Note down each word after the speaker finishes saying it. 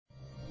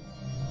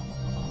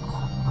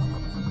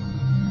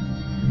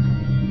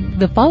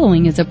The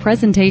following is a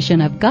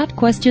presentation of Got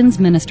Questions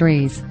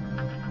Ministries.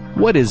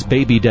 What is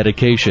baby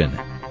dedication?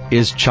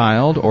 Is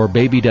child or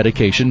baby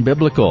dedication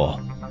biblical?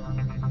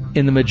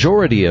 In the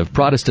majority of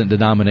Protestant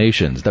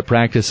denominations that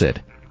practice it,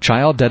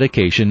 child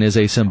dedication is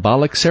a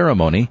symbolic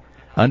ceremony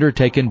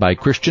undertaken by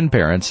Christian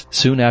parents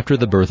soon after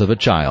the birth of a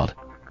child.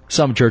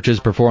 Some churches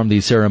perform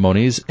these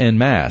ceremonies en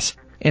masse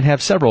and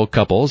have several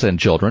couples and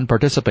children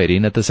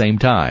participating at the same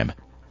time.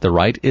 The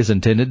rite is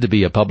intended to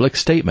be a public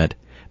statement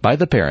by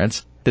the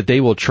parents that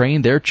they will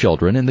train their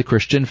children in the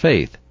Christian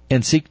faith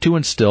and seek to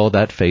instill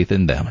that faith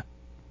in them.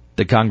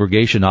 The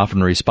congregation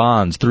often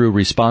responds through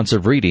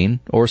responsive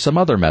reading or some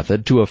other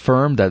method to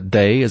affirm that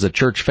they, as a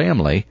church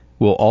family,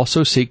 will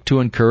also seek to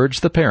encourage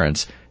the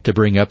parents to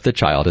bring up the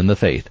child in the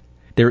faith.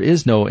 There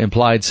is no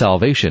implied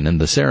salvation in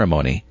the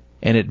ceremony,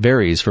 and it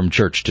varies from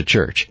church to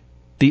church.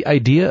 The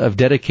idea of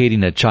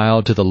dedicating a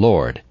child to the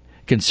Lord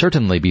can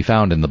certainly be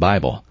found in the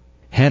Bible.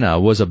 Hannah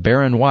was a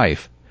barren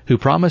wife who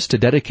promised to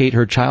dedicate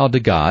her child to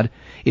God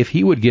if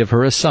he would give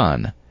her a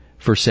son,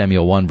 1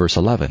 Samuel 1 verse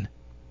 11.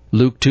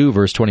 Luke 2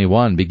 verse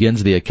 21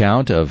 begins the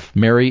account of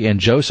Mary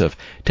and Joseph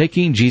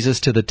taking Jesus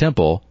to the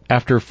temple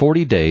after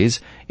 40 days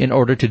in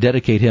order to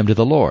dedicate him to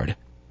the Lord.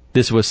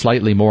 This was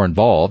slightly more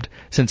involved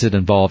since it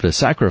involved a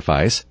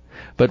sacrifice,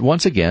 but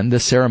once again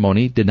this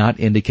ceremony did not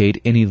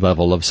indicate any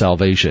level of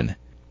salvation.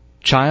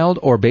 Child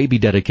or baby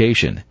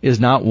dedication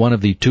is not one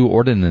of the two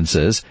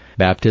ordinances,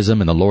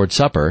 baptism and the Lord's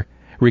Supper,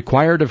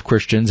 required of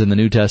Christians in the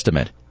New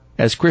Testament.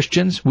 As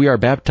Christians, we are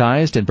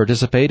baptized and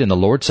participate in the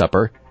Lord's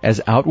Supper as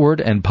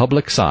outward and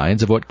public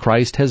signs of what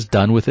Christ has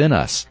done within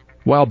us.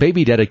 While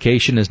baby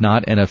dedication is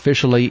not an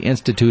officially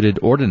instituted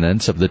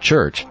ordinance of the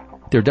church,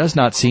 there does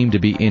not seem to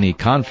be any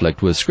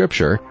conflict with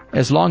Scripture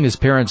as long as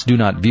parents do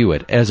not view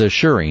it as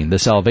assuring the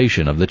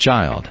salvation of the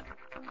child.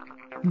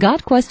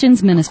 Got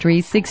Questions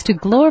Ministries seeks to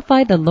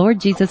glorify the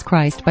Lord Jesus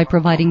Christ by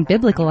providing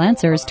biblical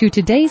answers to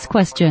today's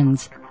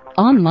questions.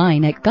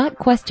 Online at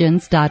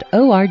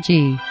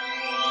gotquestions.org.